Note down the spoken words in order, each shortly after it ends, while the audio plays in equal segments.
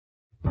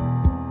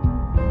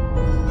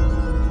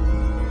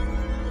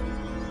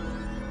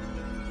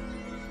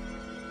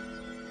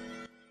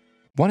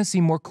Want to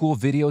see more cool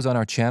videos on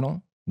our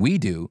channel? We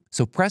do,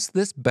 so press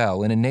this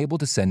bell and enable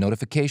to send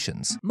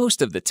notifications.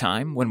 Most of the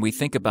time, when we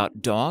think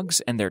about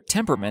dogs and their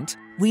temperament,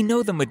 we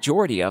know the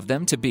majority of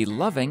them to be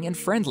loving and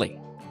friendly.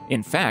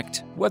 In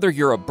fact, whether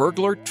you're a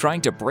burglar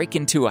trying to break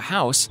into a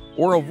house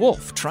or a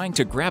wolf trying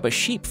to grab a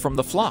sheep from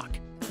the flock,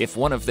 if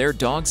one of their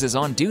dogs is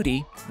on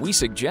duty, we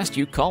suggest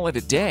you call it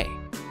a day.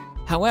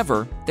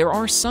 However, there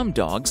are some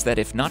dogs that,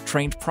 if not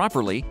trained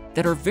properly,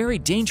 that are very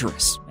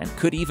dangerous and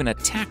could even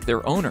attack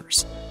their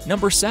owners.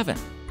 Number 7.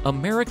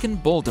 American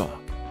Bulldog.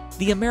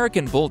 The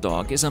American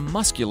Bulldog is a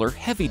muscular,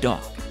 heavy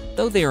dog.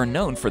 Though they are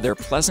known for their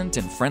pleasant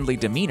and friendly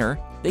demeanor,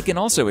 they can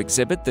also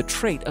exhibit the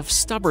trait of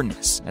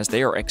stubbornness, as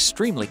they are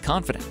extremely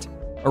confident.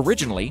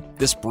 Originally,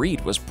 this breed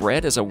was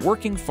bred as a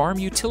working farm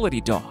utility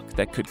dog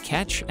that could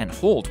catch and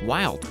hold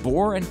wild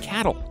boar and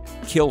cattle,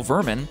 kill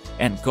vermin,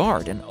 and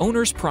guard an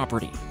owner's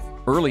property.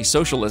 Early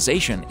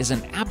socialization is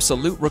an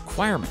absolute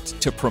requirement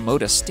to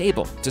promote a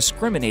stable,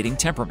 discriminating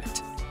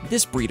temperament.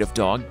 This breed of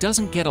dog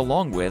doesn't get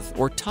along with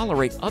or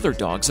tolerate other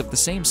dogs of the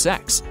same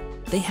sex.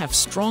 They have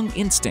strong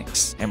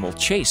instincts and will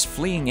chase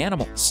fleeing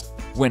animals.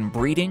 When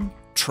breeding,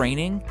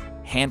 training,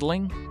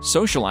 handling,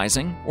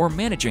 socializing, or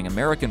managing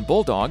American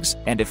Bulldogs,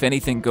 and if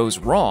anything goes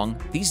wrong,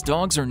 these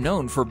dogs are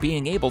known for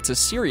being able to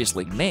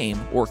seriously maim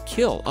or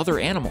kill other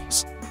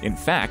animals. In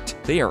fact,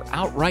 they are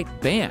outright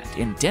banned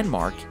in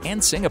Denmark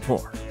and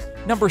Singapore.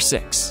 Number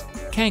 6.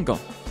 Kangal.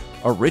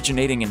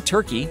 Originating in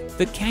Turkey,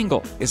 the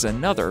Kangal is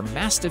another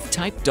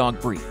Mastiff-type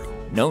dog breed,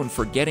 known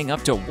for getting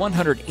up to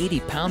 180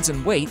 pounds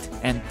in weight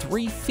and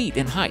 3 feet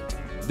in height.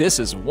 This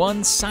is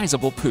one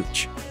sizable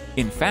pooch.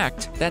 In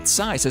fact, that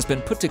size has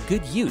been put to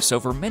good use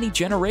over many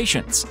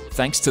generations,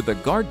 thanks to the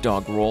guard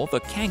dog role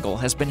the Kangal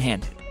has been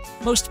handed.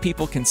 Most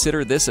people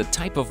consider this a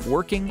type of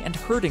working and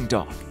herding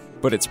dog,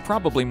 but it's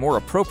probably more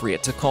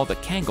appropriate to call the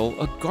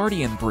Kangal a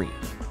guardian breed.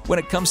 When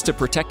it comes to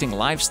protecting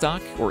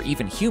livestock or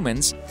even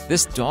humans,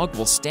 this dog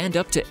will stand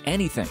up to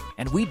anything,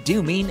 and we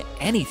do mean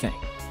anything.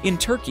 In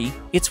Turkey,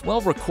 it's well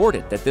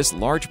recorded that this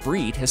large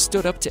breed has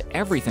stood up to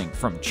everything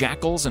from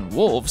jackals and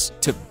wolves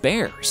to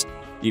bears.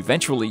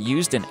 Eventually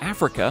used in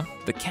Africa,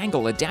 the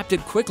Kangal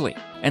adapted quickly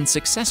and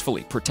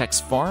successfully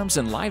protects farms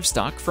and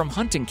livestock from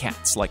hunting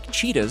cats like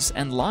cheetahs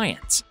and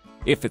lions.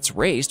 If it's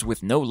raised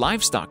with no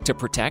livestock to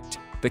protect,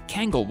 the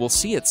Kangal will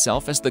see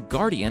itself as the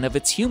guardian of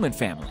its human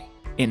family.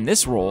 In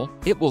this role,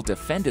 it will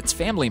defend its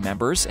family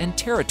members and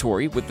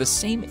territory with the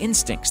same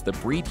instincts the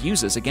breed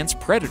uses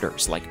against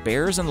predators like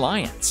bears and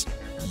lions.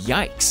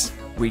 Yikes!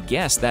 We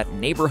guess that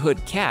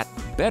neighborhood cat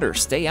better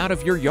stay out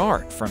of your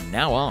yard from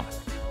now on.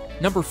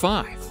 Number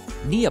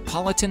 5.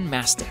 Neapolitan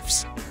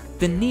Mastiffs.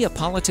 The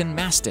Neapolitan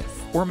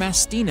Mastiff, or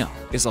Mastino,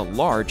 is a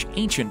large,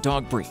 ancient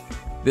dog breed.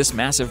 This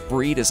massive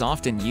breed is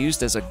often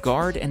used as a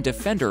guard and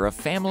defender of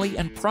family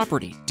and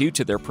property due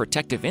to their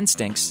protective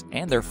instincts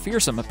and their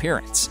fearsome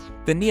appearance.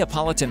 The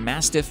Neapolitan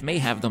Mastiff may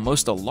have the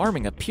most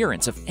alarming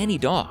appearance of any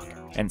dog,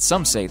 and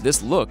some say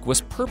this look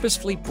was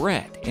purposefully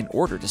bred in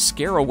order to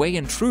scare away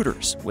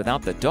intruders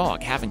without the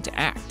dog having to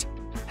act.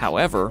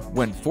 However,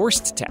 when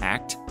forced to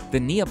act, the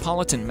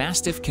Neapolitan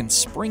Mastiff can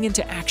spring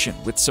into action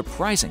with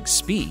surprising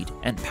speed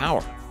and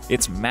power.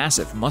 Its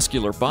massive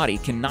muscular body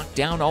can knock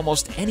down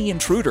almost any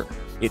intruder.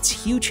 Its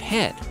huge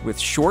head with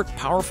short,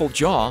 powerful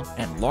jaw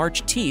and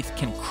large teeth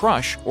can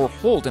crush or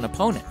hold an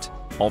opponent.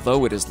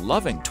 Although it is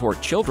loving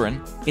toward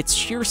children, its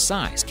sheer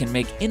size can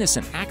make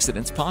innocent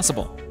accidents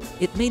possible.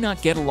 It may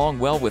not get along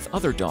well with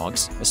other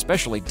dogs,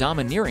 especially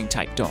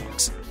domineering-type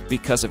dogs.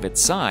 Because of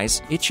its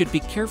size, it should be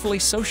carefully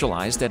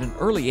socialized at an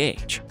early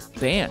age.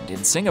 Banned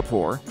in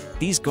Singapore,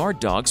 these guard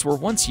dogs were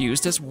once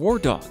used as war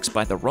dogs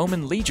by the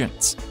Roman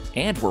legions,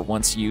 and were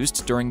once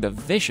used during the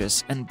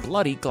vicious and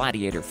bloody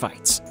gladiator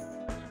fights.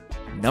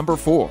 Number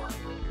 4.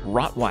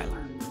 Rottweiler.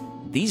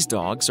 These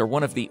dogs are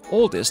one of the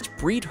oldest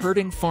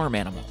breed-herding farm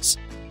animals.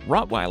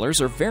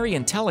 Rottweilers are very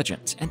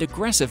intelligent and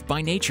aggressive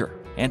by nature,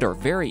 and are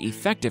very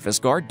effective as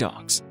guard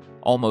dogs.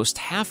 Almost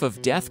half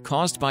of deaths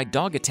caused by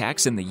dog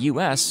attacks in the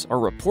US are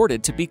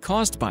reported to be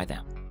caused by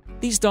them.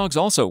 These dogs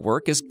also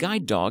work as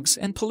guide dogs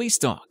and police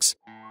dogs.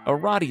 A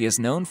Rottie is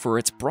known for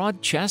its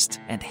broad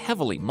chest and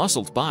heavily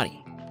muscled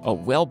body. A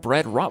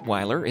well-bred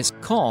Rottweiler is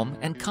calm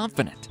and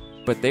confident,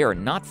 but they are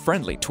not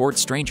friendly toward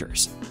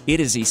strangers. It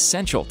is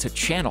essential to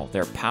channel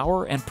their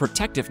power and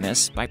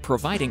protectiveness by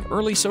providing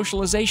early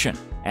socialization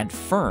and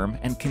firm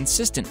and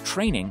consistent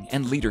training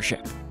and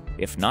leadership.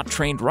 If not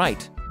trained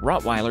right,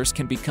 Rottweilers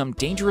can become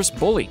dangerous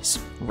bullies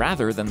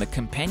rather than the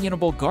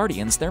companionable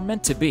guardians they're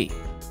meant to be.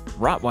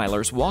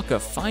 Rottweilers walk a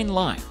fine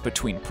line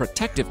between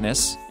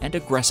protectiveness and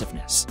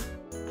aggressiveness.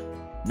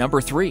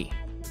 Number 3.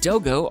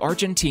 Dogo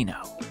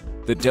Argentino.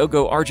 The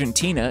Dogo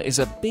Argentina is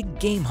a big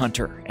game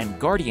hunter and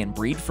guardian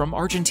breed from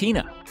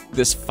Argentina.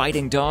 This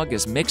fighting dog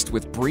is mixed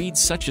with breeds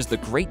such as the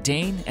Great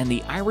Dane and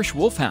the Irish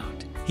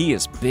Wolfhound. He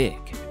is big,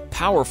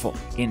 powerful,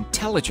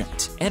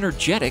 intelligent,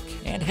 energetic,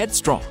 and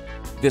headstrong.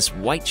 This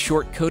white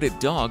short-coated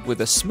dog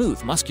with a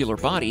smooth muscular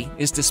body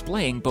is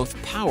displaying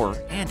both power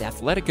and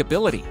athletic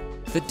ability.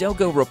 The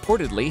Dogo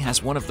reportedly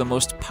has one of the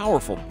most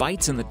powerful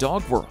bites in the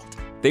dog world.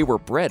 They were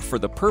bred for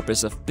the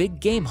purpose of big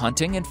game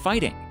hunting and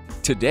fighting.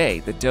 Today,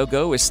 the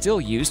dogo is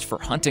still used for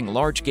hunting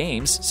large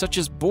games such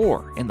as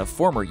boar in the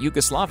former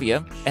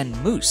Yugoslavia and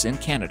moose in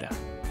Canada.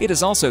 It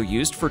is also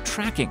used for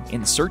tracking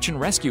in search and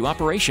rescue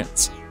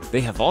operations.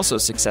 They have also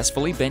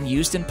successfully been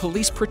used in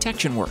police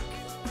protection work.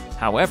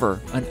 However,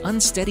 an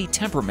unsteady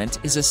temperament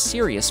is a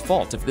serious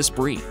fault of this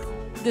breed.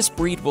 This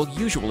breed will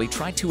usually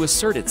try to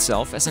assert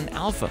itself as an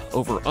alpha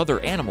over other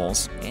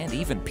animals and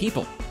even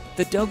people.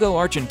 The Dogo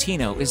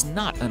Argentino is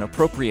not an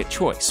appropriate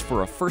choice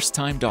for a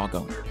first-time dog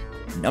owner.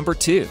 Number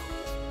 2.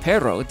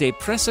 Perro de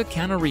Presa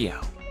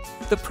Canario.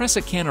 The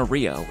Presa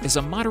Canario is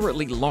a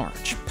moderately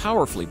large,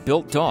 powerfully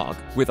built dog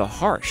with a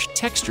harsh,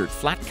 textured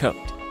flat coat.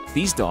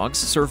 These dogs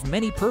serve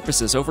many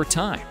purposes over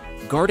time,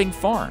 guarding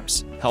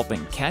farms,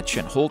 helping catch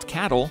and hold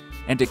cattle,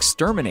 and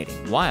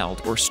exterminating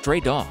wild or stray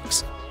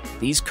dogs.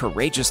 These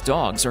courageous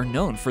dogs are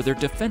known for their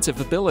defensive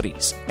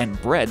abilities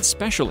and bred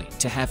specially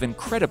to have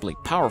incredibly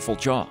powerful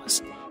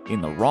jaws.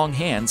 In the wrong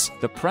hands,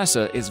 the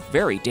Presa is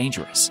very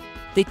dangerous.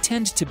 They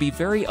tend to be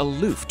very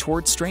aloof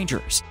towards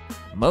strangers.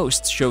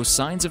 Most show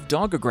signs of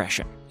dog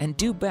aggression and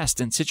do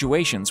best in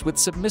situations with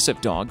submissive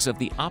dogs of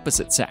the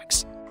opposite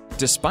sex.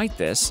 Despite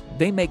this,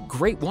 they make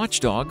great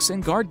watchdogs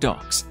and guard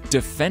dogs,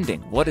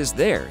 defending what is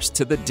theirs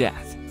to the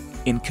death.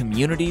 In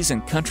communities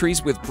and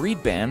countries with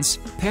breed bans,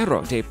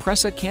 Perro de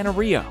Presa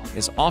Canario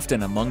is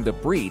often among the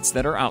breeds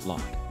that are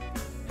outlawed.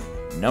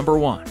 Number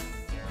 1.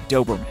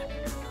 Doberman.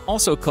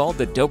 Also called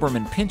the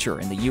Doberman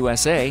Pinscher in the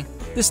USA,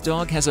 this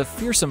dog has a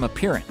fearsome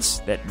appearance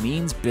that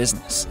means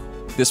business.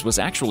 This was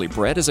actually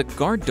bred as a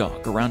guard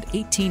dog around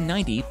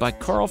 1890 by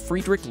Carl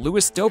Friedrich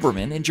Louis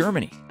Doberman in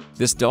Germany.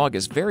 This dog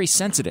is very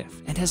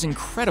sensitive and has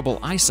incredible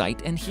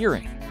eyesight and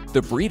hearing.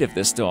 The breed of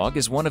this dog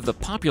is one of the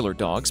popular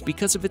dogs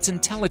because of its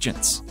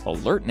intelligence,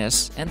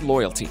 alertness, and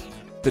loyalty.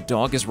 The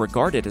dog is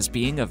regarded as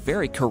being a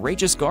very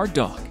courageous guard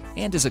dog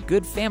and is a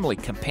good family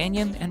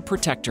companion and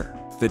protector.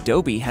 The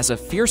Dobie has a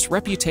fierce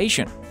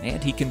reputation,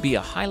 and he can be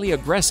a highly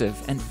aggressive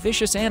and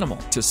vicious animal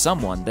to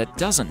someone that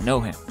doesn't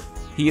know him.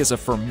 He is a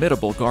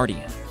formidable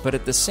guardian, but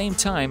at the same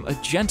time a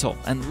gentle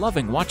and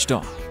loving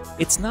watchdog.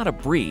 It's not a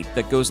breed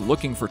that goes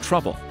looking for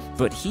trouble,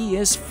 but he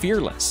is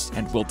fearless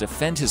and will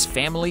defend his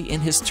family in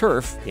his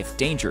turf if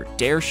danger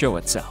dare show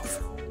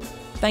itself.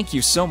 Thank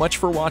you so much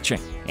for watching,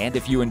 and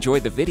if you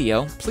enjoyed the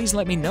video, please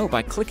let me know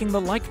by clicking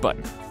the like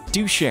button.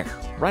 Do share,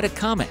 write a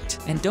comment,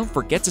 and don't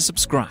forget to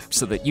subscribe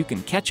so that you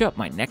can catch up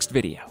my next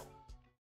video.